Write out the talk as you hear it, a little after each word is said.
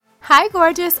Hi,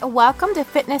 gorgeous. Welcome to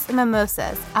Fitness and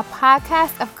Mimosas, a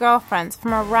podcast of girlfriends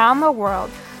from around the world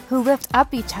who lift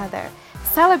up each other,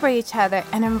 celebrate each other,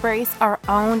 and embrace our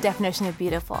own definition of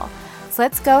beautiful. So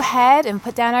let's go ahead and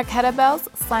put down our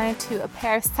kettlebells, slide into a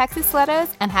pair of sexy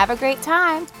sweaters, and have a great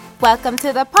time. Welcome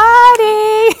to the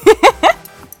party!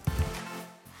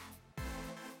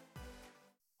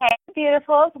 Hey,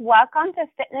 beautifuls. Welcome to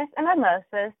Fitness and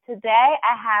Mimosas. Today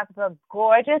I have the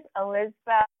gorgeous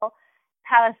Elizabeth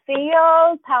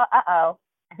Palacios.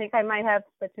 I think I might have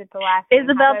butchered the last name.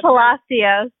 Isabel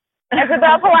Palacios.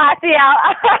 Isabel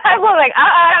Palacios. I was like,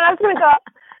 I'm going to go.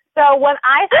 So when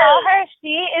I saw her,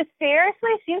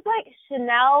 she's like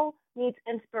Chanel meets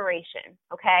inspiration,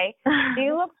 okay?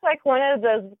 She looks like one of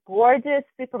those gorgeous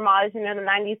supermodels, you know, the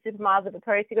 90s supermodels, the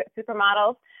Victoria's Secret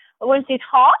supermodels. But when she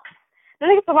talks, I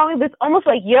think it's almost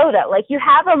like Yoda. Like, you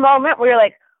have a moment where you're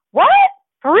like, what?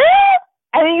 For real?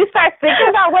 And then you start thinking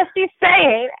about what she's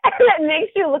saying, and it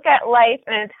makes you look at life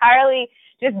in an entirely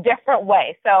just different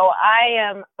way. So I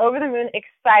am over the moon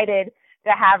excited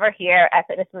to have her here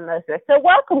at Fitness Mimosas. So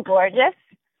welcome, gorgeous.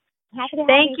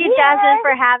 Thank you, Jasmine,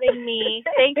 for having me.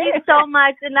 Thank you so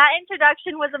much. And that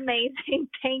introduction was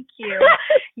amazing. Thank you.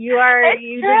 You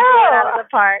did it out of the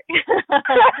park.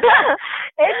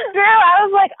 It's true. I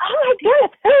was like, oh my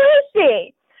goodness, who is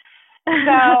she?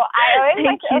 So I always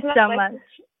Thank you so much.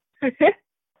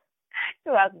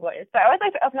 You're welcome, gorgeous. So I always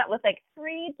like to open up with like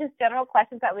 3 just general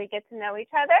questions that we get to know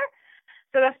each other.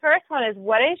 So the first one is,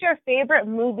 what is your favorite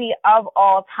movie of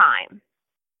all time?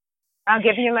 I'll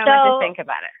give you a moment to think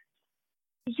about it.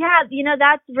 Yeah,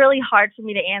 that's really hard for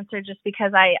me to answer just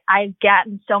because I've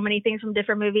gotten so many things from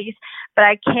different movies. But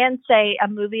I can say a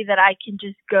movie that I can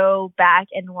just go back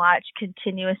and watch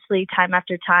continuously time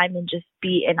after time and just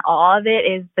be in awe of it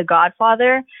is The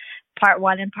Godfather, Part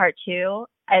 1 and Part 2.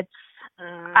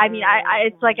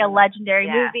 It's like a legendary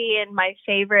movie, and my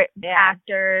favorite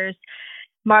actors,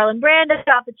 Marlon Brando,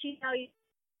 Al Pacino,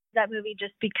 that movie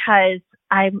just because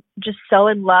I'm just so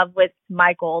in love with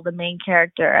Michael, the main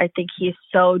character. I think he's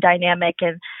so dynamic,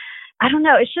 and I don't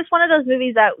know, it's just one of those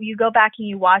movies that you go back and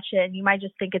you watch it and you might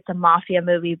just think it's a mafia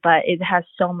movie, but it has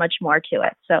so much more to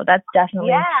it. So that's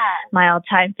definitely my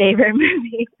all-time favorite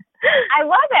movie. I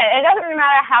love it. It doesn't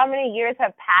matter how many years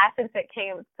have passed since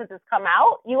it's come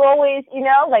out. You always,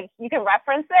 like you can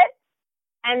reference it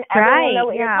and everyone know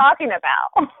what you're talking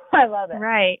about. I love it.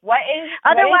 Right.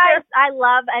 Otherwise, I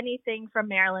love anything from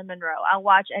Marilyn Monroe. I'll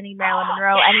watch any Marilyn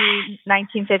Monroe, any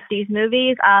 1950s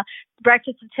movies.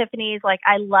 Breakfast at Tiffany's. Like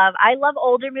I love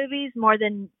older movies more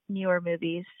than newer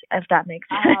movies, if that makes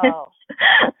sense. Oh.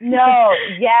 No.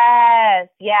 Yes.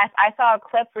 I saw a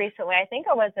clip recently. I think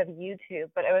it was of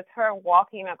YouTube, but it was her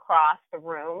walking across the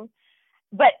room.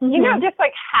 But, just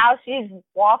like how she's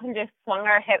walking, just swung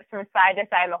her hips from side to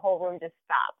side and the whole room just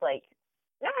stopped. Like,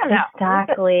 I don't know.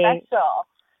 Exactly.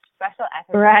 Special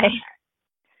essence. Right.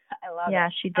 I love it. Yeah,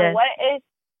 she did.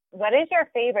 What is your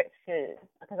favorite food?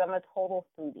 Because I'm a total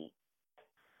foodie.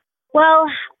 Well,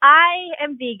 I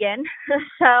am vegan,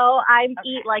 so I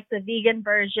eat like the vegan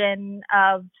version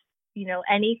of,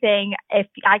 anything. If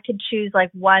I could choose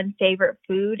like one favorite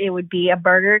food, it would be a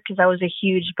burger because I was a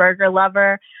huge burger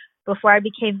lover before I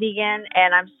became vegan,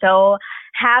 and I'm so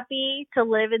happy to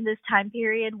live in this time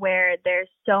period where there's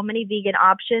so many vegan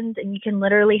options and you can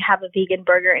literally have a vegan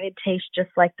burger and it tastes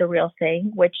just like the real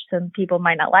thing, which some people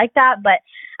might not like that, but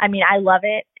I love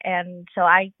it. And so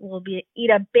I will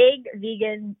eat a big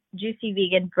vegan, juicy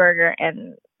vegan burger,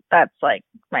 and that's like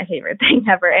my favorite thing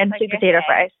ever. And sweet potato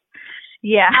fries.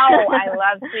 Yeah. Oh, I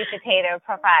love sweet potato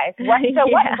fries.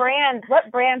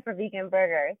 What brand for vegan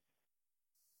burgers?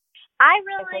 I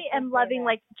really am loving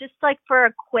just for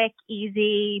a quick,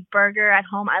 easy burger at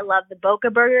home. I love the Boca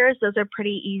burgers. Those are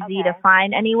pretty easy to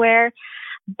find anywhere.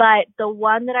 But the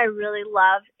one that I really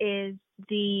love is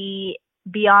the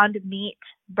Beyond Meat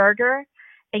burger.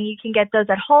 And you can get those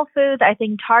at Whole Foods. I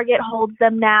think Target holds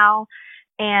them now.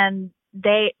 And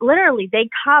they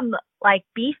come like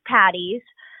beef patties,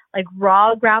 like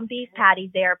raw ground beef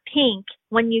patties. They are pink.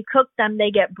 When you cook them,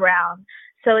 they get brown.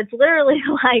 So it's literally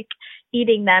like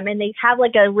eating them, and they have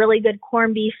like a really good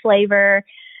corned beef flavor.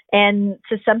 And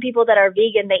to some people that are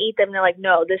vegan, they eat them and they're like,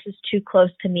 no, this is too close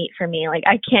to meat for me. Like,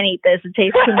 I can't eat this. It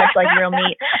tastes too much like real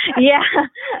meat. Yeah.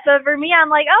 So for me, I'm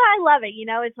like, oh, I love it.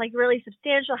 It's like really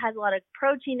substantial, has a lot of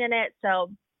protein in it. So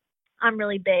I'm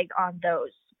really big on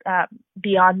those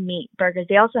Beyond Meat burgers.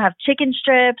 They also have chicken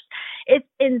strips. It's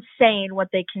insane what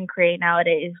they can create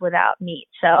nowadays without meat.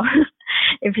 So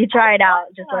if you try it out,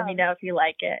 just let me know if you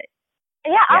like it.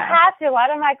 Yeah, I'll have to. A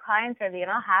lot of my clients are vegan.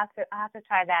 I'll have to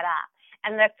try that out.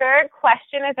 And the third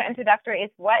question is introductory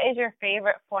is, what is your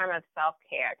favorite form of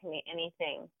self-care? It can be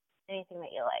anything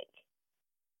that you like.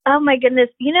 Oh my goodness.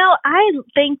 I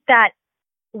think that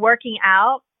working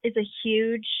out is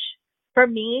for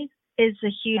me, is a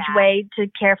huge way to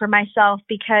care for myself,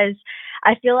 because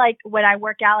I feel like when I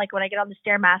work out, like when I get on the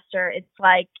Stairmaster, it's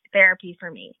like therapy for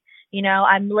me. A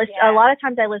lot of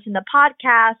times I listen to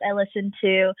podcasts. I listen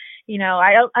to,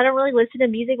 I don't really listen to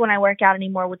music when I work out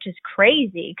anymore, which is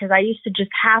crazy because I used to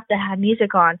just have to have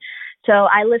music on. So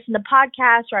I listen to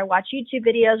podcasts or I watch YouTube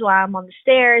videos while I'm on the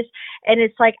stairs, and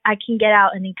it's like I can get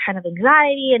out any kind of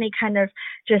anxiety, any kind of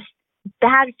just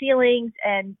bad feelings,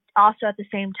 and also at the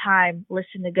same time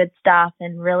listen to good stuff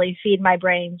and really feed my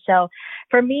brain. So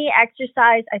for me,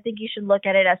 exercise, I think you should look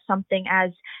at it as something as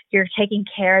you're taking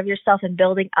care of yourself and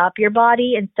building up your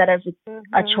body instead of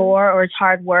a chore or it's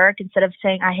hard work. Instead of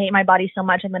saying, I hate my body so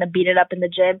much, I'm going to beat it up in the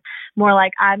gym. More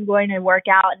like I'm going to work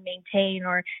out and maintain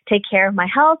or take care of my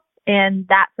health. And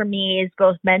that for me is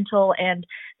both mental and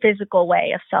physical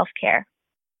way of self-care.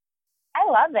 I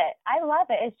love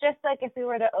it. It's just like if we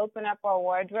were to open up our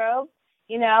wardrobe,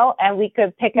 and we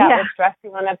could pick out which dress we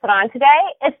want to put on today.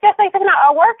 It's just like picking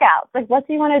out our workouts. Like, what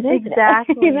do you want to do today?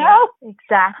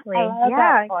 Exactly. I love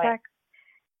that point. Exactly.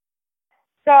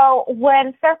 So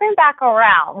when circling back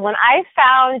around, when I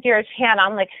found your channel,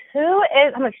 I'm like,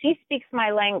 she speaks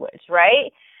my language,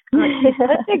 right? She's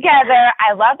put together.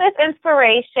 I love this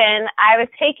inspiration. I was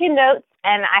taking notes,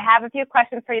 and I have a few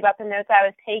questions for you about the notes I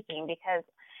was taking because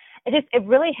it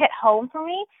really hit home for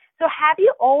me. So have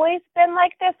you always been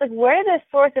like this? Like, where did this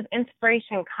source of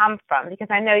inspiration come from? Because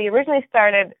I know you originally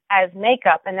started as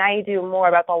makeup, and now you do more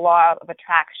about the law of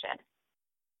attraction.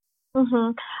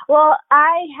 Mm-hmm. Well,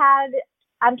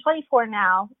 I'm 24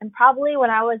 now, and probably when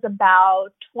I was about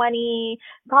 20,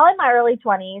 probably my early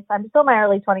 20s, I'm still in my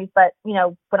early 20s, but, when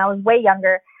I was way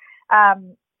younger,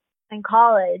 in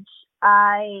college,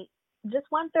 I just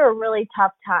went through a really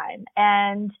tough time.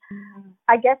 And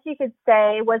I guess you could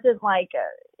say it was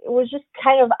just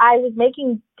kind of, I was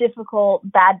making difficult,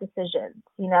 bad decisions,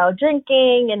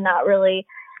 drinking and not really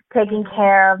taking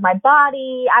care of my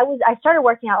body. I started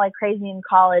working out like crazy in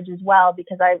college as well,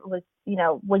 because I was,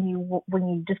 when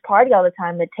you just party all the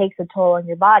time, it takes a toll on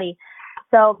your body.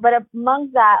 So, but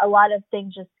amongst that, a lot of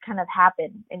things just kind of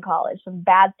happened in college, some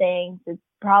bad things. It's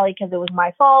probably because it was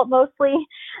my fault mostly.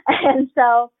 And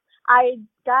so I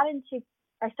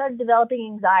started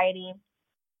developing anxiety,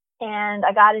 and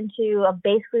I got into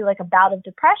basically like a bout of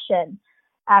depression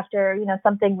after,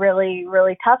 something really,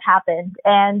 really tough happened.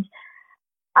 And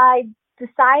I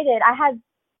decided, I had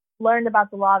learned about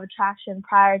the law of attraction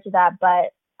prior to that,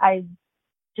 but I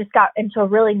just got into a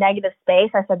really negative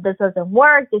space. I said, this doesn't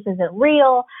work. This isn't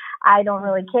real. I don't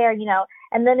really care,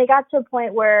 And then it got to a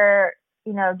point where,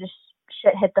 just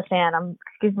shit hit the fan.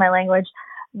 Excuse my language.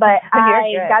 But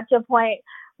I got to a point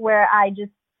where I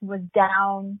just was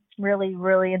down really,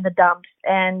 really in the dumps.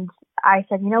 And I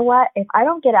said, you know what? If I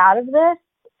don't get out of this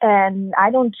and I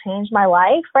don't change my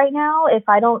life right now, if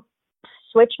I don't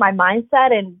switch my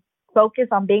mindset and focus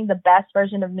on being the best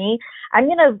version of me, I'm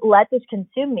going to let this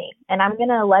consume me, and I'm going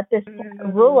to let this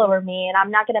rule over me, and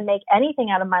I'm not going to make anything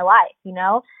out of my life,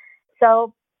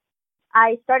 So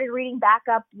I started reading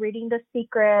The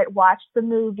Secret, watched the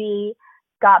movie,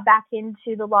 got back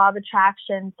into the law of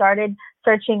attraction, started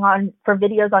searching for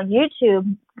videos on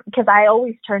YouTube, because I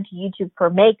always turn to YouTube for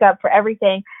makeup, for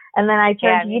everything. And then I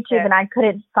turned to YouTube and I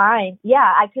couldn't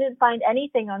find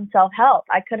anything on self-help.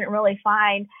 I couldn't really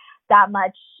find that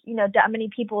much, that many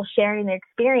people sharing their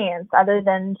experience other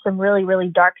than some really, really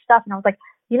dark stuff. And I was like,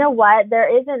 you know what? There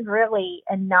isn't really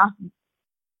enough,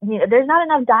 there's not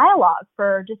enough dialogue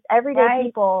for just everyday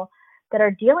people that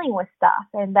are dealing with stuff,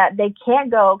 and that they can't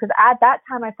go, because at that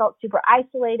time I felt super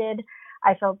isolated.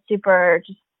 I felt super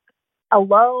just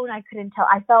alone. I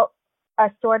felt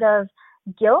a sort of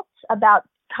guilt about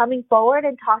coming forward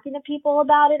and talking to people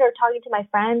about it, or talking to my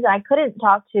friends. I couldn't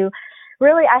talk to,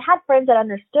 really, I had friends that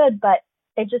understood, but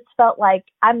it just felt like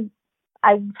I've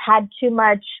had too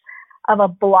much of a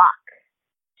block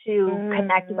to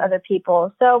connect with other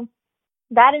people. So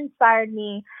that inspired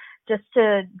me just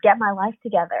to get my life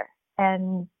together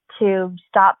and to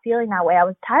stop feeling that way. I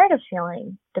was tired of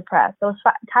feeling depressed. I was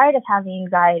tired of having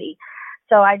anxiety.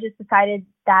 So I just decided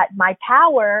that my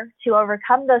power to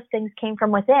overcome those things came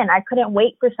from within. I couldn't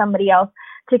wait for somebody else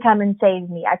to come and save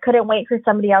me. I couldn't wait for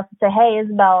somebody else to say, hey,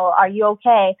 Isabel, are you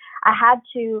okay? I had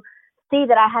to see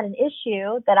that I had an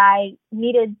issue that I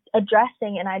needed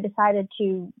addressing, and I decided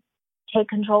to take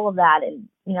control of that. And,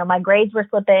 my grades were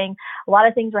slipping. A lot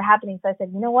of things were happening. So I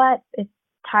said, you know what? It's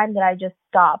time that I just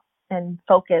stop and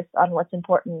focus on what's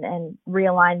important and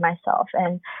realign myself.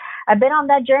 And I've been on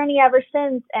that journey ever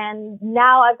since. And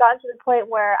now I've gotten to the point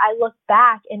where I look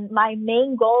back and my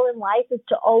main goal in life is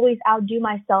to always outdo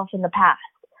myself in the past.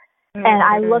 Mm-hmm. And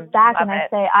I look back and I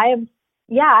say,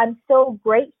 I'm so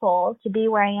grateful to be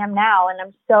where I am now. And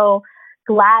I'm so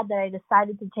glad that I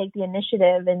decided to take the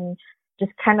initiative and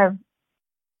just kind of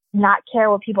not care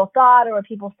what people thought or what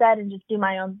people said and just do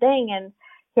my own thing. And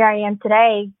here I am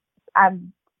today.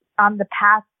 I'm on the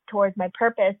path towards my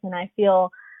purpose and I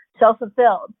feel so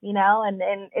fulfilled, you know, and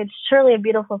it's truly a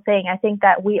beautiful thing. I think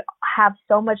that we have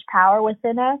so much power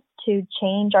within us to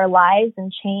change our lives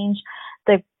and change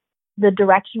the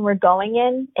direction we're going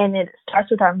in. And it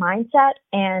starts with our mindset.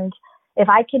 And if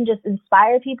I can just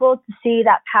inspire people to see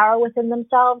that power within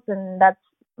themselves, and that's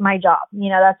my job. You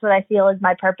know, that's what I feel is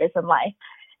my purpose in life,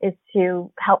 is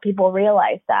to help people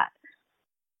realize that.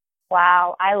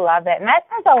 Wow, I love it. And that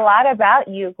says a lot about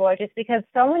you, Gorgeous, because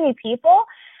so many people,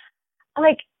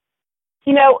 like,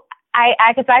 you know, I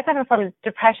suffer from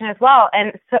depression as well.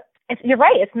 And so you're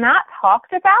right, it's not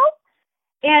talked about.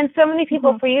 And so many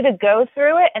people, for you to go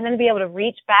through it and then be able to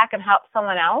reach back and help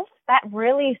someone else, that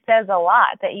really says a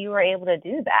lot that you were able to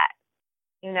do that,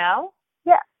 you know?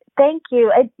 Yeah, thank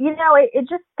you. It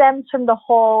just stems from the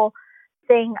whole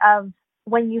thing of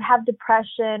when you have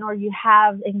depression or you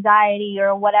have anxiety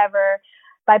or whatever,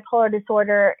 bipolar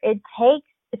disorder,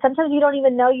 sometimes you don't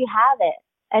even know you have it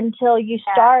until you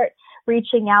start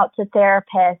reaching out to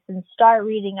therapists and start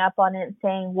reading up on it and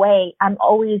saying, wait, I'm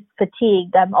always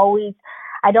fatigued.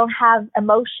 I don't have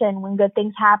emotion when good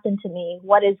things happen to me.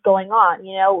 What is going on?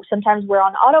 You know, sometimes we're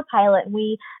on autopilot and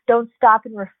we don't stop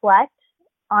and reflect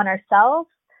on ourselves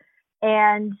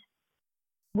and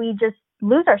we just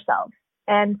lose ourselves.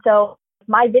 And so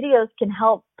my videos can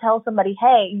help tell somebody,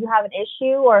 hey, you have an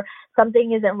issue or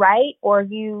something isn't right, or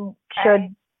you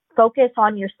should focus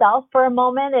on yourself for a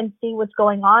moment and see what's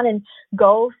going on and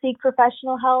go seek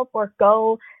professional help or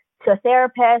go to a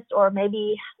therapist or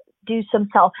maybe do some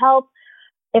self-help.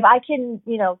 If I can,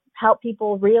 you know, help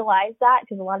people realize that,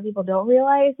 because a lot of people don't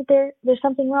realize that there's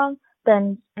something wrong,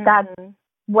 then that's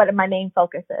what my main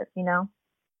focus is, you know?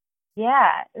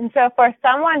 Yeah. And so for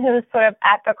someone who's sort of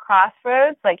at the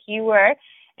crossroads like you were,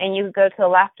 and you go to the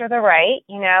left or the right,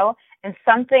 you know, and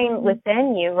something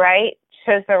within you, right,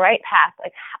 shows the right path,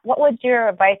 like what would your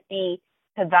advice be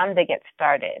to them to get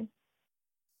started?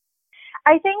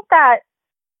 I think that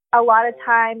a lot of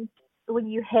times when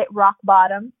you hit rock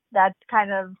bottom, that's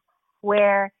kind of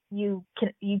where you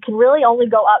can really only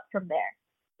go up from there.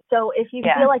 So if you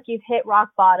feel like you've hit rock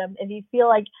bottom, if you feel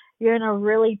like you're in a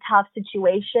really tough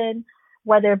situation,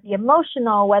 whether it be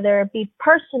emotional, whether it be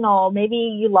personal, maybe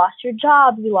you lost your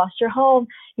job, you lost your home,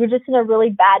 you're just in a really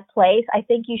bad place, I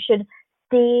think you should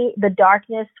see the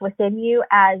darkness within you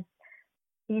as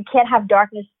you can't have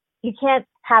darkness, you can't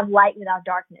have light without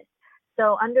darkness.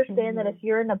 So understand that if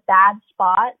you're in a bad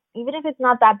spot, even if it's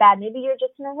not that bad, maybe you're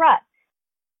just in a rut.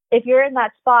 If you're in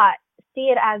that spot,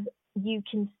 see it as you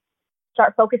can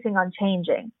start focusing on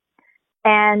changing.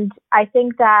 And I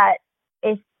think that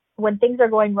when things are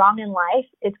going wrong in life,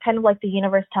 it's kind of like the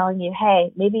universe telling you,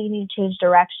 hey, maybe you need to change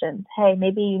directions. Hey,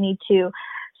 maybe you need to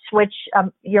switch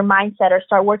your mindset or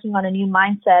start working on a new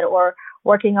mindset or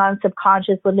working on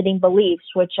subconscious limiting beliefs,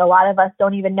 which a lot of us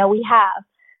don't even know we have.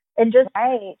 And just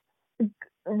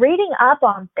reading up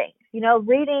on things, you know,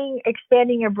 reading,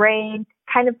 expanding your brain,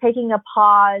 kind of taking a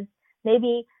pause,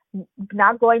 maybe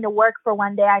not going to work for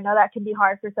one day. I know that can be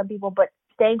hard for some people, but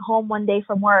staying home one day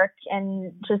from work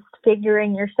and just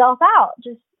figuring yourself out,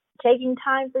 just taking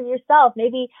time for yourself.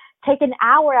 Maybe take an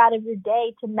hour out of your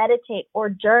day to meditate or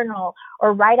journal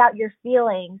or write out your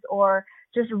feelings or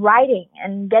just writing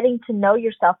and getting to know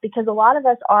yourself, because a lot of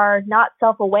us are not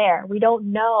self-aware. We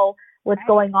don't know what's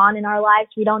going on in our lives.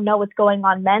 We don't know what's going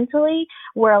on mentally.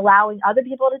 We're allowing other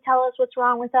people to tell us what's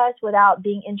wrong with us without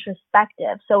being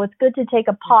introspective. So it's good to take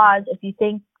a pause. If you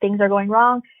think things are going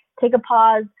wrong, take a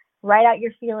pause, write out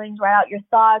your feelings, write out your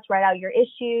thoughts, write out your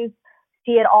issues,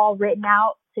 see it all written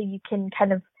out so you can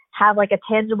kind of have like a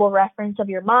tangible reference of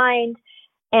your mind,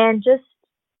 and just,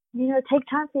 you know, take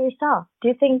time for yourself.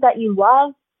 Do things that you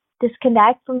love,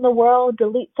 disconnect from the world,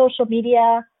 delete social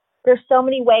media. There's so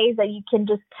many ways that you can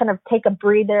just kind of take a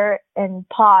breather and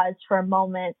pause for a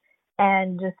moment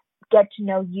and just get to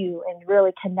know you and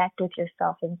really connect with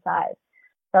yourself inside.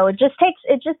 So it just takes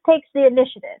the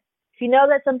initiative. If you know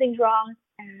that something's wrong,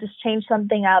 just change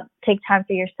something up, take time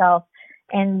for yourself,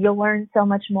 and you'll learn so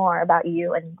much more about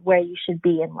you and where you should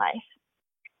be in life.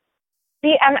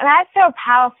 See, and that's so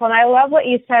powerful. And I love what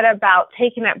you said about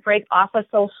taking that break off of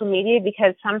social media,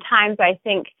 because sometimes I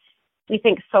think we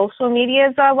think social media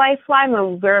is our lifeline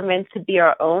when we're meant to be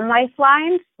our own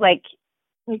lifelines. Like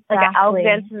Exactly.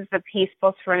 Elephant is the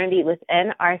peaceful serenity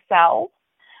within ourselves.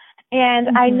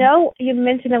 And I know you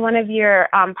mentioned in one of your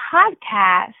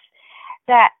podcasts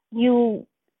that you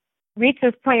reached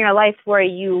this point in your life where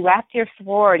you left your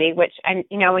sorority, which,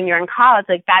 you know, when you're in college,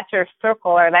 like that's your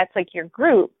circle or that's like your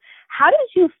group. How did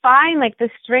you find like the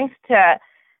strength to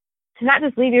not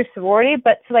just leave your sorority,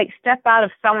 but to like step out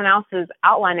of someone else's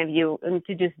outline of you and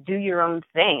to just do your own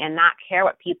thing and not care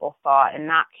what people thought and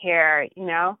not care, you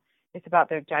know, it's about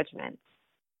their judgments?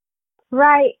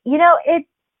 Right. You know,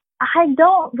 I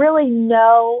don't really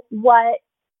know what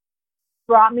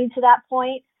brought me to that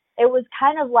point. It was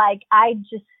kind of like I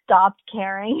just stopped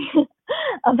caring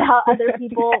about other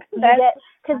people.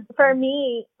 Because for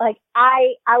me, like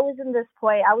I was in this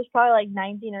point, I was probably like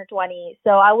 19 or 20.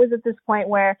 So I was at this point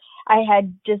where I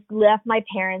had just left my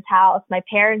parents' house. My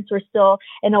parents were still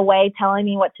in a way telling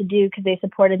me what to do because they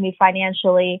supported me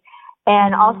financially.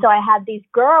 And also I had these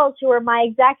girls who were my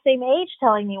exact same age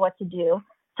telling me what to do.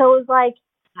 So it was like,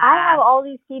 I have all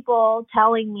these people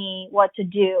telling me what to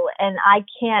do and I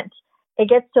can't. It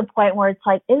gets to a point where it's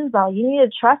like, Isabel, you need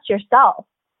to trust yourself.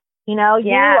 You know,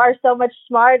 you are so much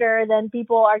smarter than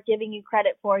people are giving you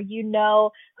credit for. You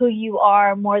know who you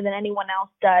are more than anyone else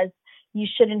does. You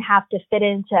shouldn't have to fit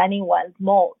into anyone's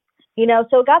mold. You know,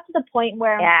 so it got to the point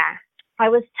where I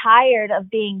was tired of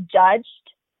being judged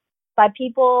by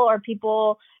people or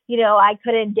people, you know, I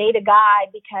couldn't date a guy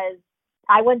because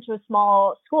I went to a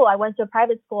small school. I went to a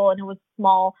private school and it was a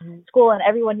small school and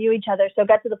everyone knew each other. So it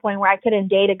got to the point where I couldn't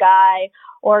date a guy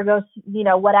or go, you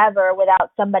know, whatever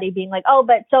without somebody being like, oh,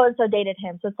 but so-and-so dated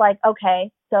him. So it's like,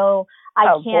 okay, so I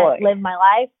can't live my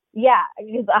life. Yeah,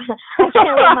 because I can't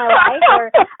live my life. Or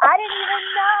I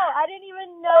didn't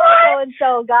even know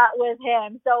so-and-so got with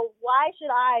him. So why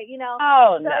should I, you know?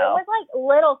 It was like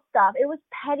little stuff. It was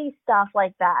petty stuff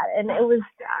like that. And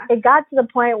it got to the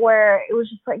point where it was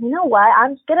just like, you know what?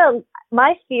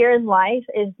 My fear in life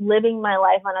is living my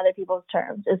life on other people's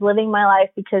terms, is living my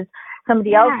life because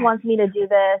somebody else wants me to do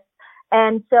this.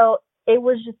 And so it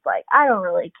was just like, I don't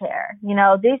really care. You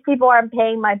know, these people aren't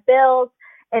paying my bills.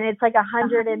 And it's like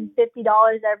 $150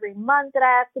 every month that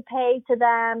I have to pay to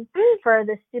them for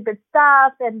this stupid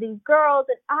stuff and these girls.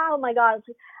 And oh my God,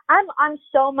 I'm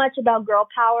so much about girl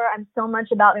power. I'm so much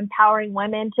about empowering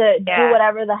women to do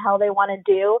whatever the hell they want to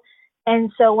do.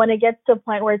 And so when it gets to a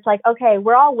point where it's like, okay,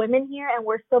 we're all women here and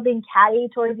we're still being catty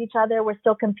towards each other. We're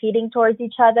still competing towards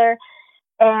each other.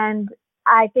 And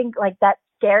I think like that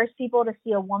scares people to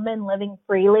see a woman living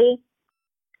freely.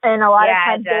 And a lot of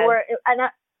times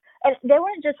and they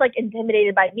weren't just like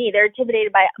intimidated by me. They're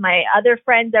intimidated by my other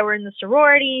friends that were in the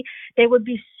sorority. They would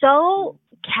be so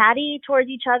catty towards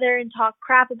each other and talk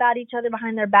crap about each other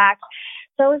behind their backs.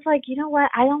 So it's like, you know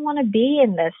what? I don't want to be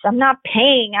in this. I'm not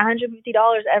paying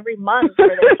 $150 every month for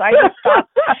this. So I just stopped.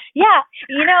 Yeah.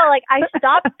 You know, like I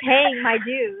stopped paying my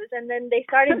dues and then they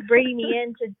started bringing me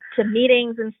into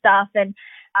meetings and stuff. And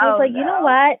I was like, you know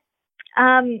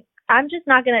what? I'm just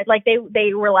not going to, like,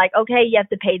 they were like, okay, you have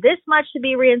to pay this much to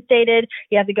be reinstated.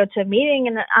 You have to go to a meeting.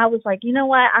 And I was like, you know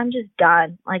what? I'm just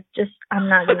done. Like, I'm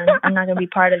not going to be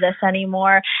part of this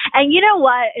anymore. And you know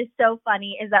what is so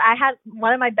funny is that I had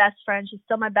one of my best friends. She's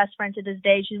still my best friend to this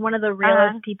day. She's one of the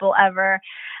realest people ever.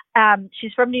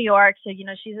 She's from New York. So, you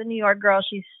know, she's a New York girl.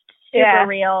 She's super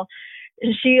real.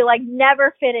 She like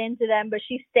never fit into them, but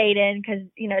she stayed in because,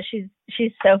 you know,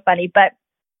 she's so funny. But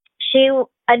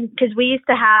because we used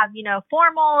to have, you know,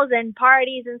 formals and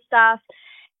parties and stuff.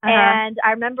 And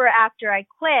I remember after I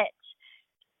quit,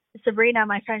 Sabrina,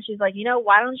 my friend, she's like, you know,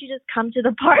 why don't you just come to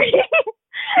the party?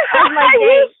 I'm like,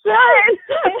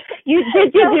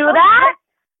 Did you do that?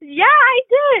 Yeah, I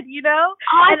did, you know?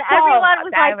 And everyone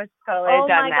was like, I was totally oh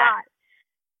done my that. God.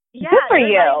 Yeah, good for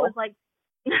you. Was like,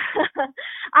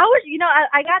 I was, you know,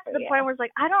 I got to the point where it's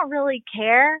like, I don't really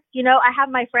care. You know, I have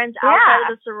my friends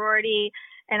outside of the sorority.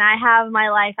 And I have my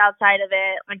life outside of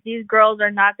it. Like, these girls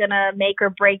are not going to make or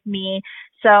break me.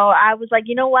 So I was like,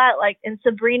 you know what? Like, and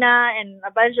Sabrina and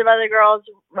a bunch of other girls,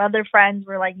 other friends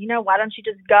were like, you know, why don't you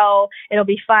just go? It'll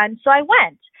be fun. So I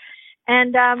went.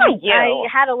 And I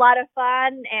had a lot of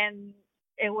fun. And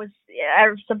it was,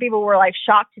 some people were like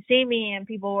shocked to see me and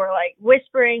people were like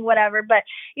whispering, whatever. But,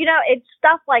 you know, it's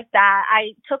stuff like that.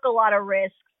 I took a lot of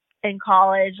risks in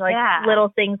college, like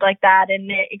little things like that. And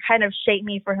it kind of shaped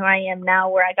me for who I am now,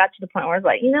 where I got to the point where I was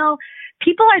like, you know,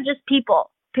 people are just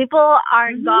people. People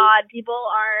aren't God. People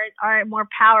aren't more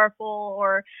powerful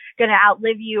or going to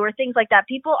outlive you or things like that.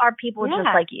 People are people just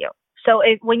like you. So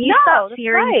when you stop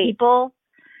fearing people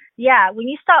when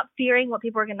you stop fearing what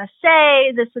people are going to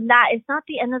say, this and that, it's not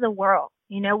the end of the world.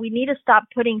 You know, we need to stop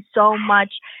putting so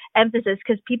much emphasis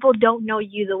because people don't know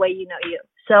you the way you know you.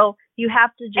 So you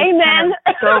have to just Amen.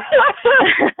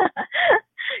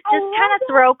 kind of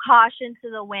throw caution to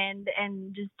the wind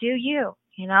and just do you,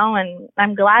 you know, and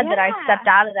I'm glad that I stepped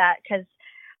out of that because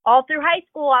all through high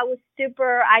school,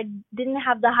 I didn't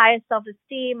have the highest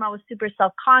self-esteem. I was super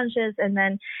self-conscious. And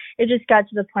then it just got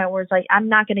to the point where it's like, I'm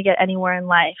not going to get anywhere in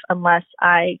life unless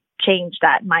I change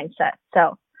that mindset.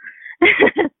 So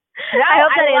I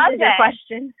hope that answers your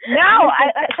question. No,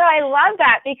 so I love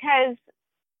that because,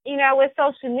 you know, with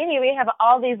social media, we have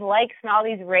all these likes and all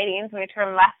these ratings. We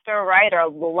turn left or right or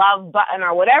love button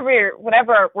or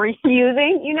whatever we're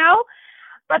using, you know.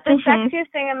 But the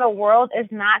sexiest thing in the world is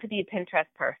not to be Pinterest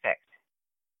perfect.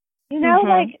 You know,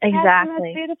 like exactly. That's the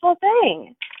most beautiful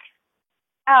thing.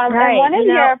 Right. And one of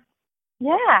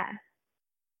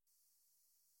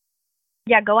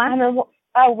go on.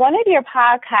 One of your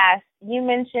podcasts, you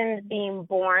mentioned being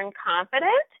born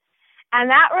confident, and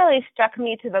that really struck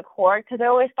me to the core because I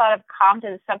always thought of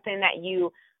confidence as something that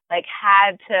you like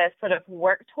had to sort of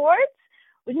work towards.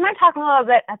 Would you mind talking a little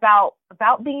bit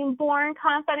about being born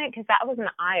confident? Because that was an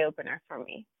eye-opener for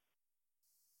me.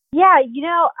 Yeah, you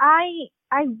know, I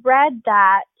read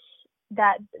that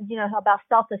you know about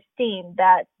self-esteem,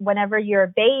 that whenever you're a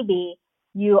baby,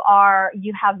 you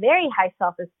have very high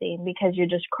self-esteem because you're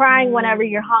just crying whenever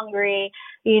you're hungry.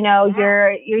 You know,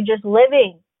 you're just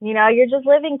living. You know, you're just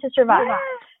living to survive.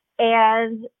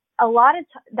 And a lot of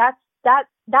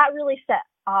that really set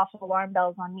off alarm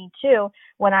bells on me too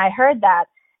when I heard that.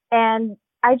 And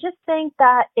I just think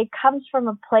that it comes from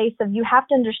a place of you have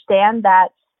to understand that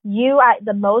you at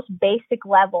the most basic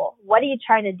level, what are you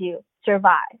trying to do?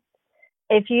 Survive.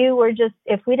 If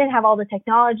we didn't have all the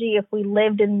technology, if we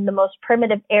lived in the most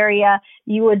primitive area,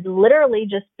 you would literally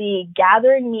just be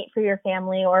gathering meat for your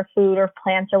family or food or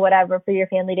plants or whatever for your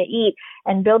family to eat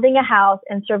and building a house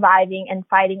and surviving and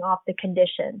fighting off the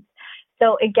conditions.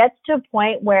 So it gets to a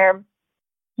point where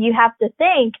you have to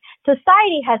think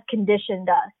society has conditioned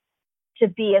us to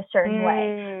be a certain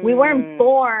way. We weren't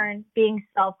born being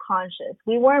self-conscious.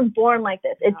 We weren't born like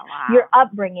this. It's your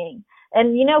upbringing.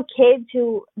 And, you know,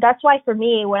 that's why for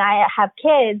me, when I have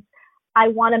kids, I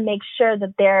want to make sure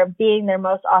that they're being their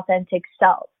most authentic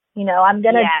self. You know, I'm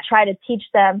going to try to teach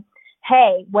them,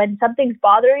 hey, when something's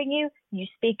bothering you, you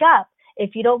speak up.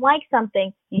 If you don't like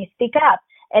something, you speak up.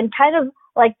 And kind of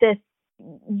like this,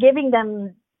 giving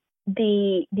them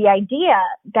the idea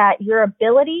that your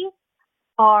abilities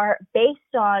are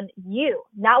based on you,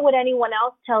 not what anyone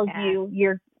else tells you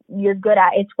you're good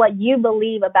at. It's what you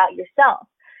believe about yourself.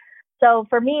 So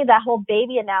for me, that whole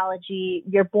baby analogy,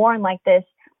 you're born like this,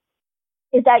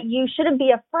 is that you shouldn't be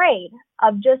afraid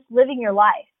of just living your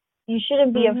life. You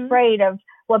shouldn't be afraid of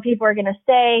what people are going to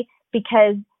say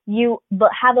because you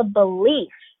have a belief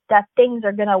that things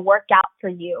are going to work out for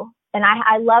you. And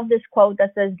I love this quote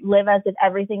that says, live as if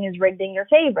everything is rigged in your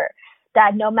favor.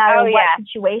 That no matter what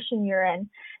situation you're in,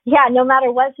 no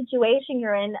matter what situation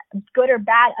you're in, good or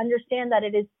bad, understand that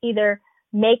it is either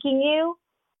making you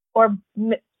or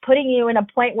putting you in a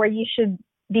point where you should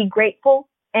be grateful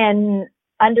and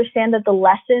understand that the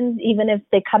lessons, even if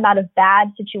they come out of bad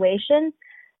situations,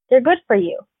 they're good for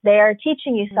you. They are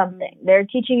teaching you something. They're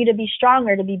teaching you to be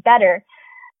stronger, to be better.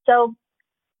 So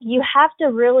you have to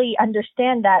really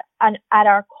understand that at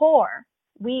our core,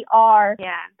 we are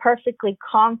perfectly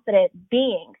confident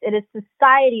beings. It is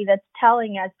society that's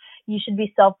telling us you should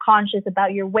be self-conscious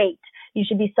about your weight. You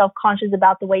should be self-conscious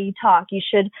about the way you talk. You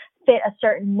should fit a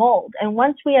certain mold. And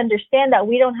once we understand that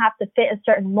we don't have to fit a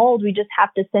certain mold, we just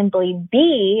have to simply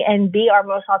be and be our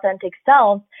most authentic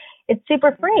selves, it's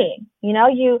super freeing. You know,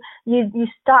 you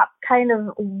stop kind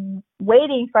of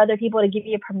waiting for other people to give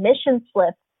you a permission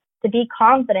slip to be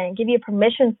confident, give you a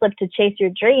permission slip to chase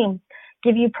your dreams,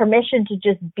 give you permission to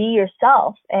just be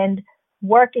yourself and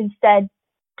work instead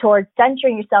towards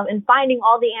centering yourself and finding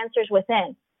all the answers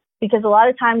within. Because a lot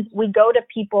of times we go to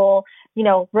people, you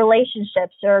know,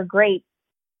 relationships are a great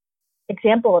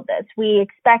example of this. We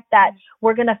expect that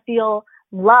we're going to feel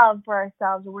love for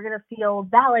ourselves, or we're going to feel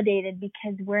validated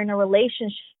because we're in a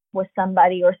relationship with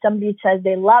somebody, or somebody says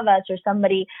they love us,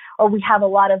 or we have a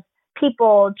lot of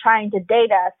people trying to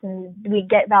date us and we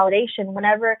get validation,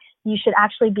 whenever you should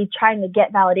actually be trying to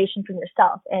get validation from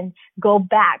yourself and go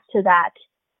back to that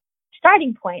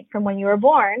starting point from when you were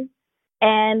born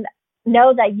and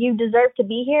know that you deserve to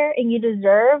be here and you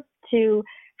deserve to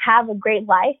have a great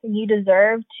life and you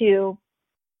deserve to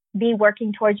be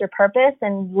working towards your purpose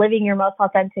and living your most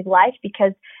authentic life,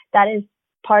 because that is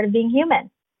part of being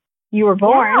human. you were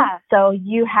born. Yeah. So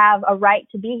you have a right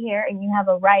to be here, and you have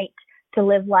a right to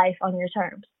live life on your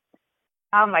terms.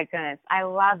 Oh my goodness. I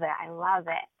love it. I love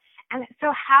it. And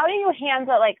so how do you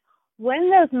handle, like, when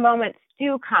those moments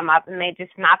do come up and they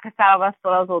just knock us out of our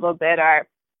flows a little bit, or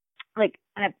like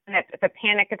and if a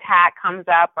panic attack comes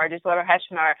up, or just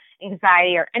depression or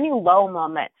anxiety or any low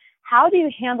moment, how do you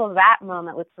handle that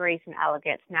moment with grace and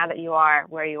elegance now that you are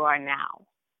where you are now?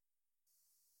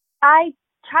 I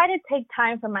try to take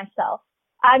time for myself.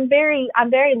 I'm very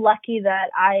lucky that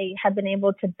I have been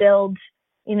able to build,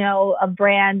 a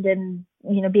brand and,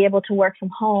 be able to work from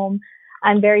home.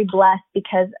 I'm very blessed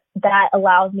because that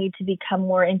allows me to become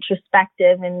more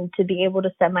introspective and to be able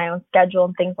to set my own schedule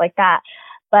and things like that.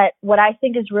 But what I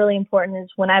think is really important is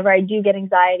whenever I do get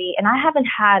anxiety, and I haven't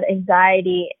had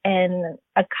anxiety in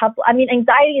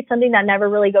anxiety is something that never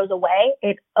really goes away.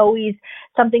 It always,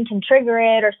 something can trigger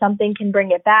it or something can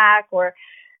bring it back or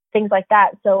things like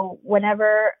that. So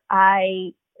whenever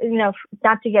I,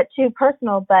 not to get too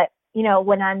personal, but,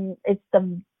 when I'm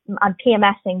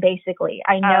PMSing basically.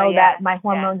 I know that my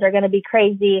hormones are going to be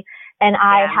crazy, and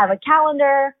I have a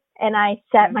calendar and I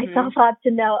set myself up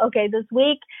to know, okay, this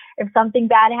week, if something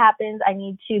bad happens, I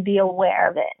need to be aware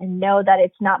of it and know that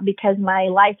it's not because my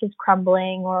life is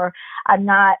crumbling or I'm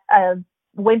not a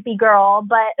wimpy girl,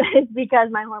 but it's because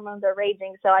my hormones are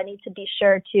raging. So I need to be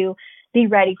sure to be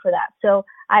ready for that. So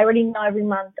I already know every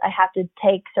month I have to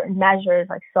take certain measures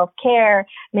like self-care,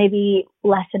 maybe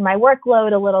lessen my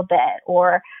workload a little bit,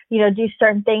 or, do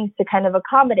certain things to kind of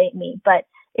accommodate me. But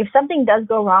if something does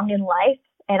go wrong in life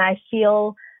and I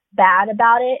feel bad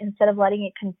about it, instead of letting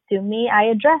it consume me, I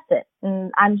address it.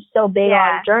 And I'm so big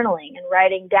on journaling and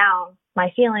writing down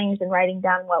my feelings and writing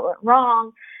down what went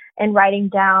wrong and writing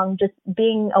down, just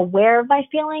being aware of my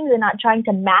feelings and not trying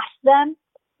to mask them,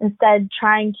 instead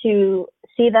trying to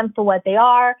see them for what they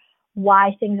are,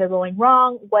 why things are going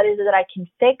wrong, what is it that I can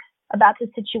fix about the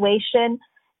situation.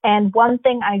 And one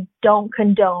thing I don't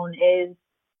condone is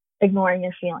ignoring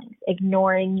your feelings,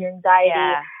 ignoring your anxiety,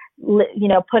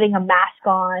 putting a mask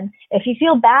on. If you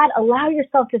feel bad, allow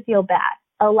yourself to feel bad.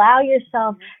 Allow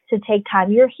yourself to take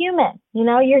time. You're human,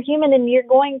 you're human, and you're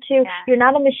you're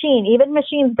not a machine. Even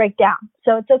machines break down.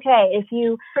 So it's okay if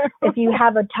you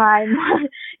have a time.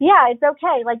 It's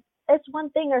okay. Like, it's one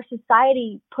thing, our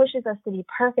society pushes us to be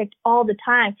perfect all the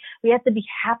time. We have to be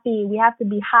happy. We have to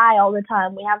be high all the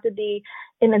time. We have to be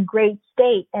in a great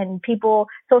state. And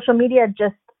social media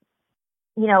just,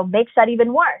 makes that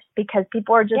even worse because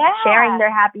people are just sharing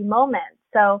their happy moments.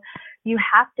 So you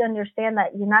have to understand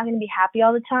that you're not going to be happy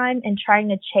all the time and trying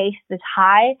to chase this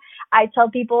high. I tell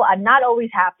people I'm not always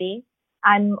happy.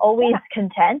 I'm always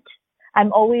content.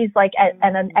 I'm always like at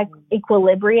an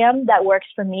equilibrium that works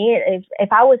for me.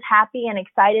 If I was happy and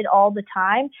excited all the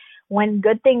time, when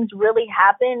good things really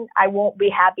happen, I won't be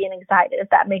happy and excited, if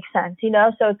that makes sense,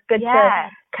 So it's good to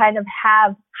kind of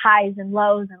have highs and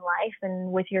lows in life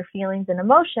and with your feelings and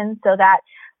emotions, so that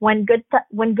when good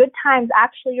times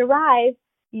actually arrive,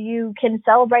 you can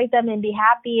celebrate them and be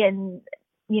happy, and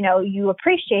you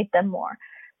appreciate them more.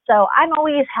 So I'm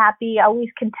always happy, always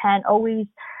content, always.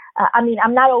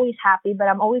 I'm not always happy, but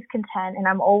I'm always content, and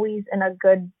I'm always in a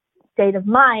good state of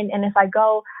mind. And if I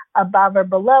go above or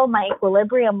below my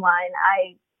equilibrium line,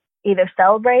 I either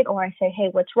celebrate or I say, hey,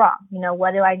 what's wrong?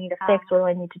 What do I need to fix? What do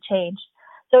I need to change?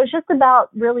 So it's just about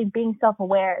really being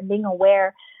self-aware and being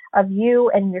aware of you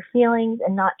and your feelings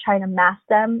and not trying to mask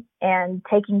them, and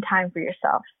taking time for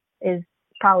yourself is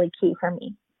probably key for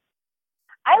me.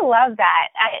 I love that.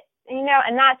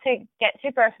 And not to get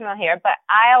too personal here, but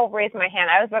I'll raise my hand.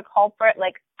 I was a culprit.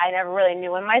 Like, I never really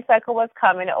knew when my cycle was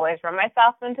coming to always run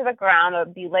myself into the ground. It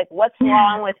would be like, what's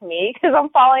wrong with me? Because I'm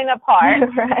falling apart.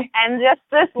 Right. And just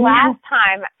this last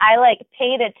time, I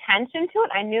paid attention to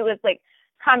it. I knew it was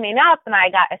coming up, and I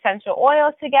got essential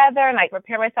oils together and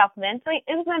prepared myself mentally.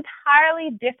 It was an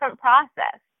entirely different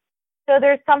process. So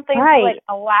there's something to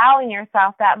allowing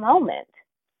yourself that moment.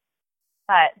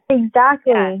 But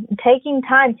exactly. Taking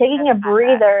time, taking a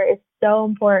breather is so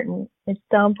important. It's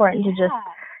so important to just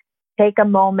take a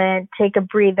moment, take a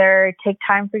breather, take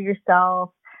time for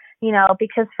yourself,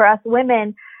 because for us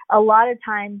women, a lot of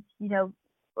times,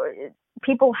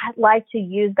 people like to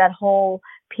use that whole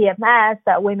PMS,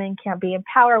 that women can't be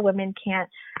empowered, women can't,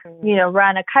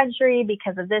 run a country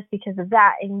because of this, because of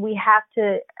that. And we have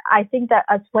to, I think that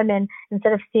us women,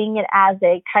 instead of seeing it as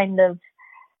a kind of,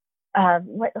 how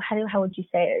would you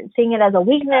say it? Seeing it as a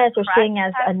weakness or seeing it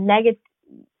as a negative.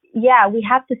 Yeah, we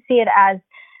have to see it as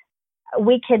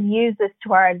we can use this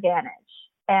to our advantage.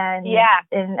 And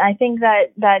I think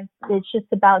that it's just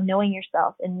about knowing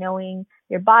yourself and knowing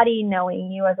your body, knowing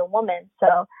you as a woman.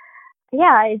 So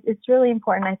yeah, it's really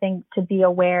important, I think, to be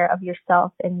aware of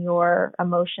yourself and your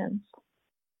emotions.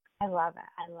 I love it.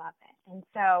 I love it. And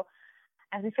so,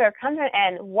 as we sort of come to an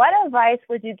end, what advice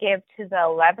would you give to the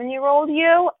 11-year-old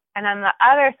you? And on the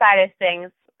other side of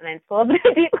things, and it's a little bit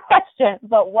of a deep question,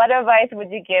 but what advice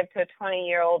would you give to a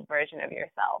 20-year-old version of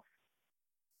yourself?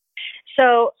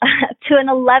 So to an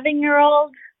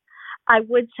 11-year-old, I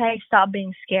would say stop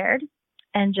being scared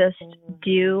and just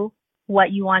do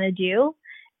what you want to do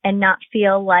and not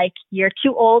feel like you're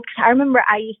too old. Because I remember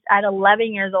at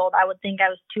 11 years old, I would think I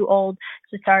was too old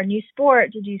to start a new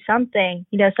sport, to do something,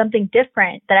 something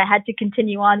different, that I had to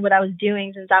continue on what I was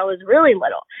doing since I was really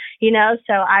little,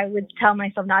 So I would tell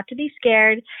myself not to be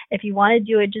scared. If you want to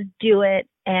do it, just do it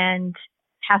and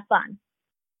have fun.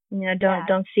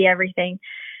 Don't see everything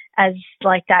as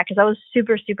like that, because I was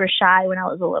super, super shy when I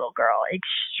was a little girl,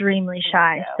 extremely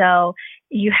shy. So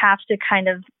you have to kind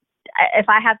of, if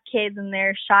I have kids and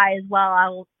they're shy as well, I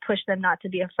will push them not to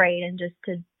be afraid and just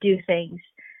to do things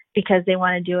because they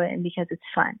want to do it and because it's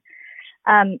fun.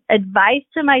 Advice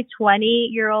to my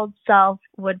 20-year-old self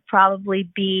would probably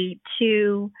be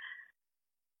to,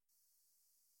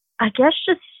 I guess,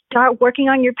 just start working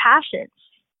on your passions.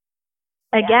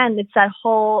 Again, it's that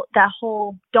whole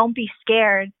don't be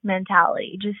scared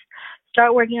mentality. Just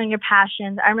start working on your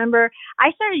passions. I remember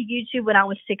I started YouTube when I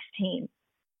was 16.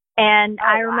 And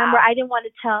I remember I didn't want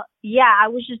to I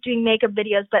was just doing makeup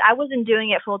videos, but I wasn't doing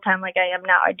it full time like I am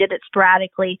now. I did it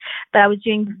sporadically, but I was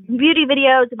doing beauty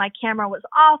videos and my camera was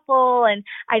awful and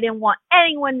I didn't want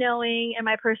anyone knowing in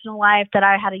my personal life that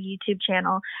I had a YouTube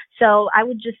channel. So I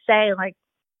would just say, like,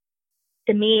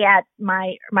 to me at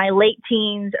my late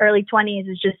teens, early 20s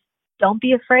is just don't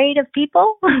be afraid of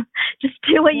people. Just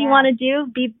do what you want to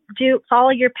do. Follow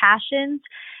your passions.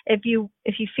 If you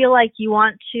feel like you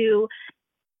want to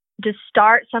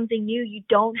start something new, you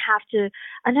don't have to.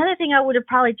 Another thing I would have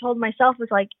probably told myself was,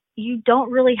 like, you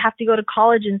don't really have to go to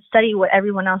college and study what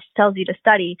everyone else tells you to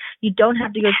study. You don't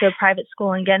have to go to a private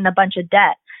school and get in a bunch of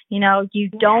debt. You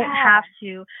don't have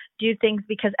to do things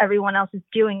because everyone else is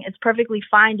doing it. It's perfectly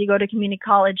fine to go to community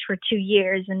college for 2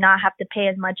 years and not have to pay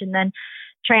as much and then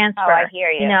transfer. Oh, I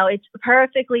hear you. It's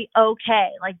perfectly okay.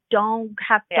 Like, don't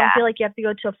feel like you have to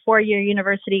go to a 4-year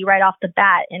university right off the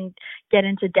bat and get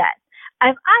into debt.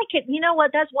 If I could,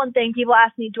 that's one thing people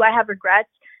ask me, do I have regrets?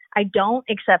 I don't,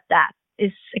 except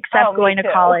going to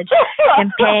college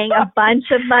and paying a bunch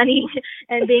of money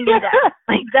and being in debt.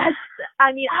 Like,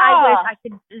 I wish I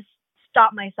could just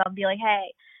stop myself and be like,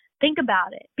 hey, think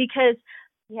about it. Because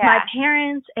my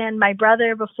parents and my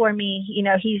brother before me,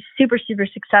 he's super, super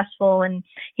successful and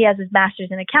he has his master's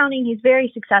in accounting. He's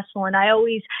very successful. And I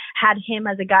always had him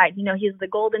as a guide. He's the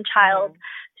golden child,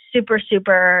 super,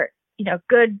 super,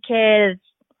 good kid,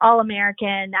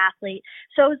 all-American athlete.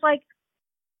 So it was like,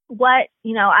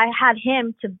 I had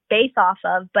him to base off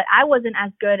of, but I wasn't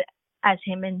as good as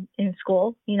him in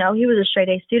school. He was a straight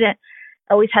A student,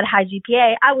 always had a high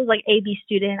GPA. I was like A/B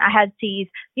student. I had C's.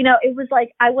 It was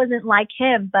like I wasn't like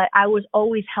him, but I was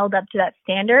always held up to that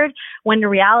standard, when in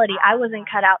reality, I wasn't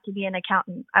cut out to be an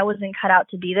accountant. I wasn't cut out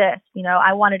to be this.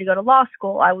 I wanted to go to law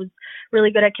school. I was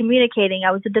really good at communicating.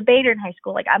 I was a debater in high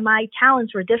school. Like, my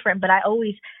talents were different, but I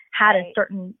always had a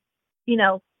certain,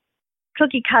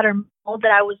 cookie cutter mold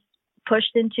that I was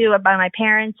pushed into by my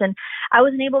parents, and I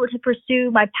wasn't able to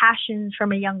pursue my passions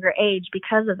from a younger age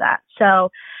because of that. So,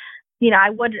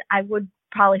 I would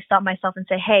probably stop myself and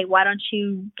say, hey, why don't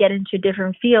you get into a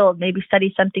different field, maybe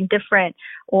study something different,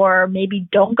 or maybe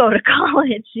don't go to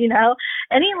college,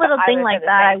 any little thing like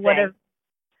that. I would have,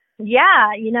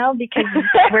 because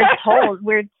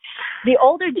we're the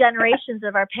older generations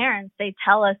of our parents, they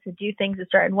tell us to do things a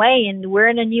certain way, and we're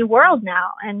in a new world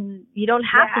now, and you don't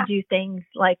have to do things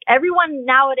like everyone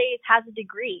nowadays has a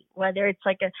degree, whether it's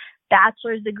like a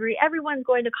bachelor's degree. Everyone's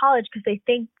going to college because they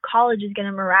think college is going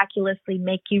to miraculously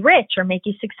make you rich or make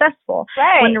you successful.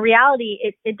 Right. When in reality,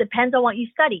 it depends on what you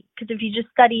study. Because if you just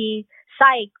study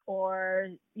psych or,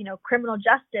 criminal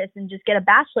justice and just get a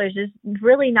bachelor's, there's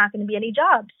really not going to be any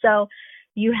jobs. So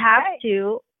you have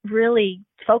to really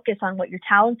focus on what your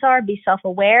talents are, be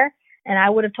self-aware. And I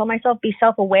would have told myself, be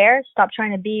self-aware, stop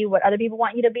trying to be what other people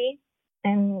want you to be,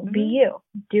 and be you.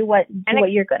 Do what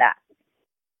you're good at.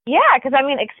 Yeah, because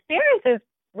experience is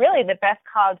really the best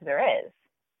college there is.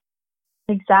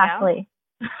 Exactly.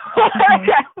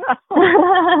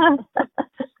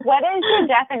 What is your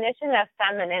definition of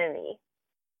femininity?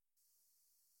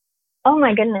 Oh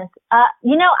my goodness.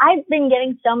 I've been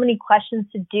getting so many questions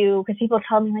to do because people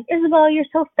tell me, like, Isabel, you're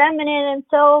so feminine and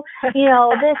so, this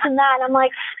and that. And I'm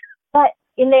like,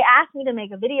 and they asked me to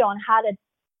make a video on how to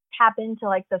tap into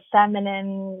like the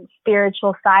feminine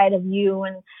spiritual side of you,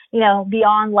 and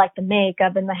beyond like the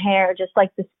makeup and the hair, just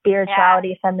like the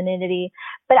spirituality, femininity.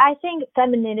 But I think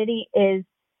femininity is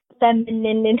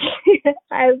femininity.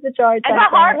 I was the charge. It's a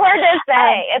hard word to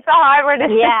say. It's a hard word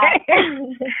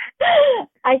to say.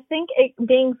 I think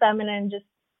being feminine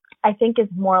I think is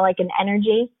more like an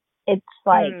energy. It's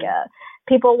like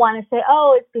people want to say,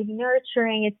 oh, it's being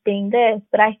nurturing, it's being this.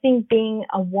 But I think being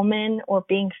a woman or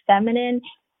being feminine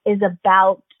is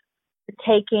about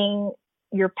taking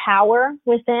your power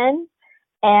within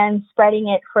and spreading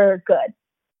it for good.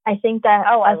 I think that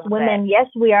as women, yes,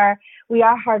 we are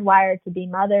hardwired to be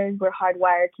mothers. We're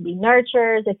hardwired to be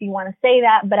nurturers, if you want to say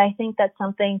that. But I think that's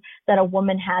something that a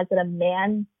woman has that a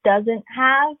man doesn't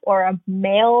have, or a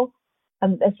male,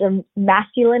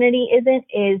 masculinity isn't,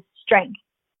 is strength.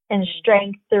 And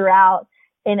strength throughout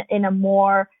in a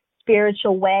more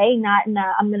spiritual way, not in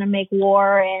a I'm going to make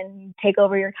war and take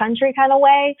over your country kind of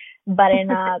way, but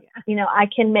in a, I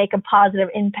can make a positive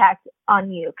impact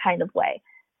on you kind of way.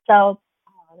 So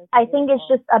I think it's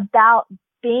just about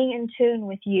being in tune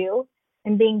with you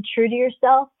and being true to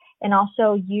yourself, and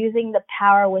also using the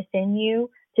power within you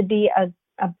to be a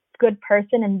good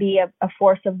person and be a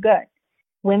force of good.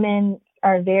 Women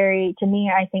are to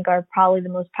me, I think are probably the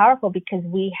most powerful, because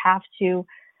we have to,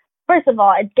 first of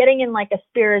all, it's getting in like a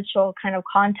spiritual kind of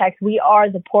context. We are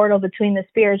the portal between the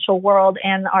spiritual world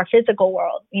and our physical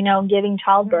world, giving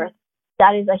childbirth.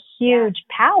 That is a huge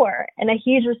power and a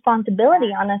huge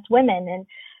responsibility on us women. And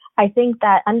I think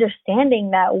that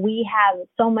understanding that we have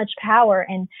so much power,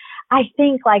 and I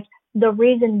think like the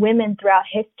reason women throughout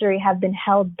history have been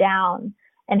held down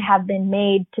and have been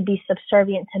made to be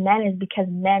subservient to men is because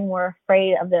men were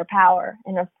afraid of their power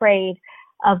and afraid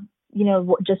of,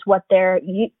 just what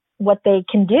they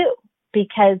can do.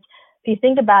 Because if you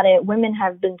think about it, women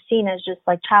have been seen as just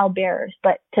like child bearers,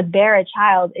 but to bear a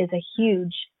child is a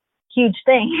huge, huge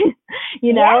thing,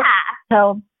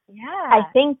 So I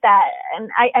think that, and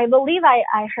I believe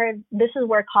I heard this is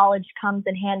where college comes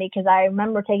in handy, because I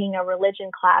remember taking a religion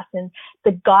class, and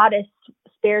the goddess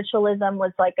spiritualism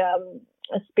was like a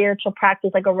spiritual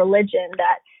practice, like a religion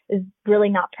that is really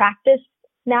not practiced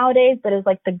nowadays, but is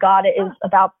like the god is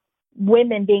about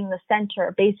women being the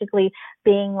center, basically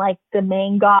being like the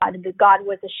main god. The god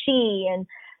was a she, and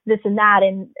this and that.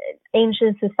 And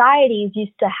ancient societies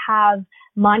used to have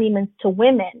monuments to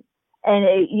women, and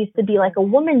it used to be like a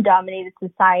woman-dominated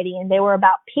society, and they were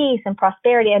about peace and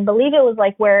prosperity. I believe it was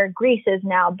like where Greece is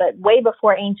now, but way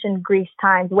before ancient Greece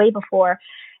times, way before.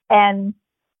 And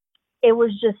it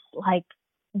was just like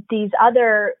these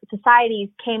other societies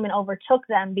came and overtook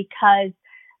them because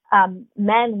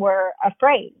men were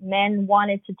afraid. Men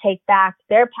wanted to take back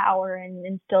their power and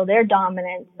instill their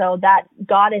dominance. So that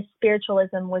goddess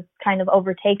spiritualism was kind of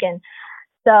overtaken.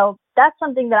 So that's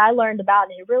something that I learned about,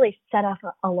 and it really set off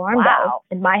an alarm bell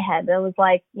in my head. It was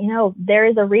like, there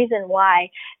is a reason why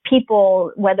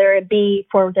people, whether it be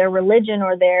for their religion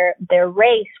or their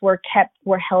race, were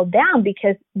held down,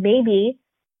 because maybe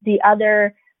the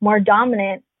other more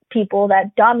dominant people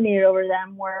that dominated over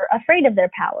them were afraid of their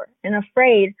power and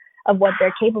afraid of what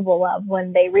they're capable of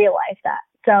when they realize that.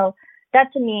 So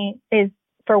that to me is,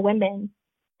 for women,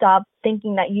 stop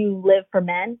thinking that you live for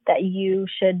men, that you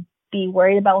should be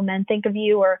worried about what men think of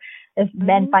you, or if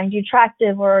men find you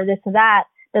attractive or this or that.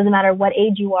 Doesn't matter what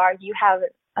age you are, you have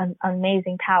an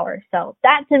amazing power. So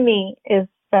that to me is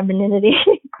femininity.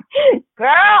 Girl,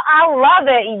 I love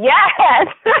it. Yes.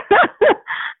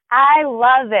 I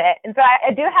love it. And so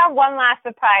I do have one last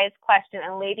surprise question.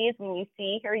 And ladies, when you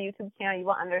see her YouTube channel, you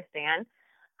will understand.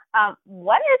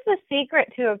 What is the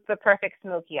secret to the perfect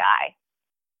smoky eye?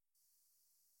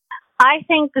 I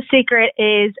think the secret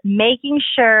is making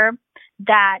sure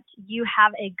that you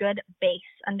have a good base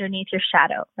underneath your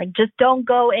shadow. Like, just don't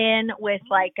go in with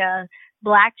like a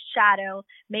black shadow.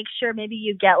 Make sure maybe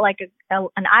you get like an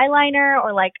eyeliner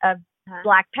or like a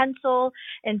black pencil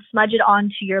and smudge it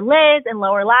onto your lids and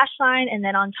lower lash line, and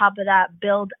then on top of that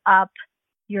build up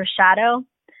your shadow.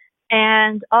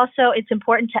 And also it's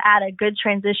important to add a good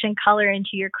transition color into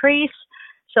your crease.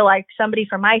 So like somebody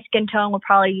from my skin tone would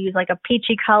probably use like a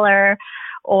peachy color,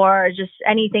 or just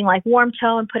anything like warm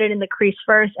tone, put it in the crease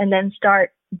first, and then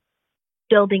start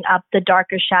building up the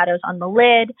darker shadows on the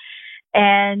lid.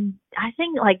 And I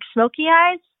think like smoky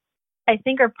eyes, I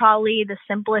think are probably the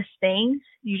simplest things.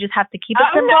 You just have to keep it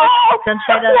simple. No! Don't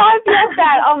try to. No, just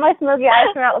that. Oh, my smoky eyes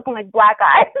come out looking like black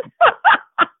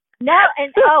eyes. No,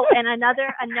 and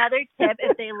another tip,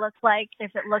 if it looks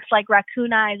like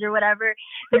raccoon eyes or whatever,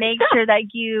 make sure that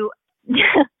you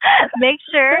make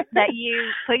sure that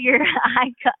you put your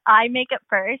eye makeup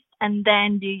first and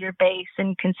then do your base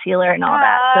and concealer and all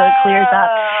that. So it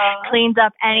cleans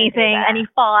up anything, any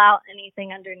fallout,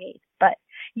 anything underneath. But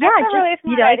yeah, that's a really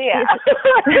smart idea.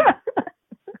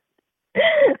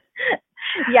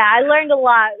 Yeah, I learned a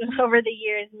lot over the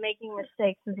years making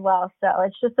mistakes as well. So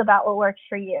it's just about what works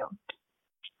for you.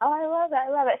 Oh, I love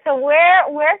it. So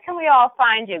where can we all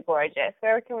find you, gorgeous?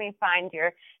 Where can we find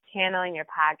your channel and your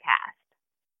podcast?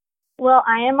 Well,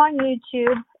 I am on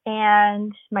YouTube,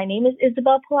 and my name is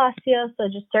Isabel Palacio. So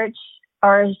just search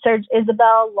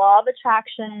Isabel Law of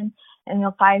Attraction, and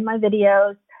you'll find my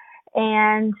videos.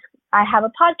 And I have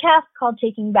a podcast called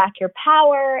Taking Back Your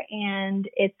Power, and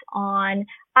it's on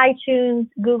iTunes,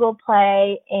 Google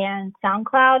Play, and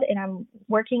SoundCloud, and I'm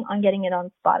working on getting it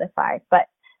on Spotify. But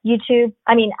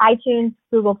iTunes,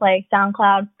 Google Play,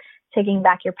 SoundCloud, Taking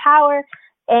Back Your Power,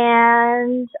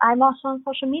 and I'm also on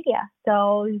social media.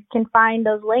 So you can find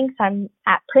those links. I'm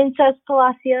at Princess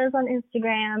Palacios on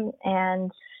Instagram,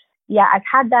 and yeah, I've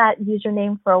had that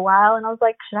username for a while, and I was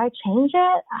like, should I change it?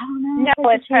 I don't know. No,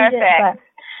 it's perfect.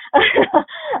 I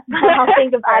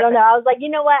don't know. I was like, you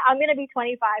know what? I'm going to be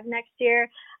 25 next year.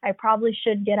 I probably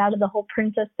should get out of the whole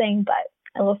princess thing, but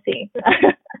we'll see.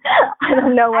 I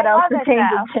don't know what else to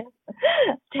change it to.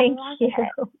 Thank you.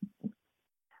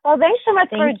 Well, thanks so much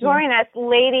for joining us,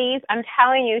 ladies. I'm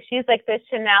telling you, she's like the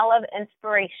Chanel of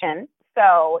inspiration.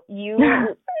 So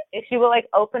she will like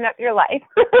open up your life.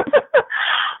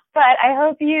 But I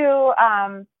hope you,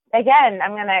 again,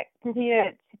 I'm going to continue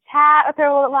to chat with her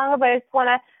a little bit longer, but I just want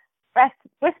to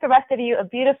wish the rest of you a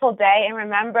beautiful day. And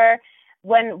remember,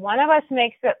 when one of us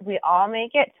makes it, we all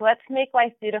make it. So let's make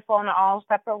life beautiful in all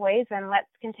separate ways, and let's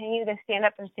continue to stand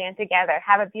up and stand together.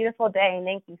 Have a beautiful day, and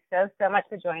thank you so much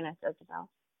for joining us, Isabel.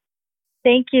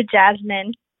 Thank you,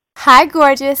 Jasmine. Hi,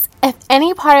 gorgeous. If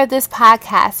any part of this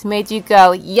podcast made you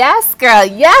go, yes, girl,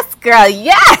 yes, girl,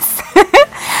 yes,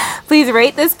 please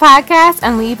rate this podcast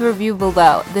and leave a review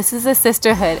below. This is a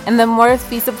sisterhood, and the more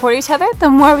we support each other, the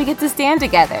more we get to stand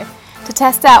together. To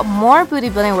test out more booty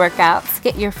building workouts,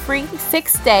 get your free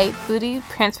 6-day booty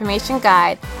transformation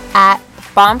guide at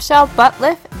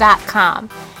bombshellbuttlift.com.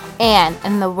 And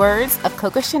in the words of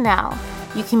Coco Chanel,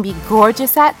 you can be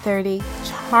gorgeous at 30,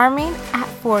 charming at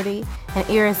 40, and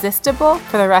irresistible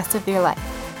for the rest of your life.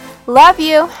 Love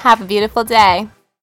you. Have a beautiful day.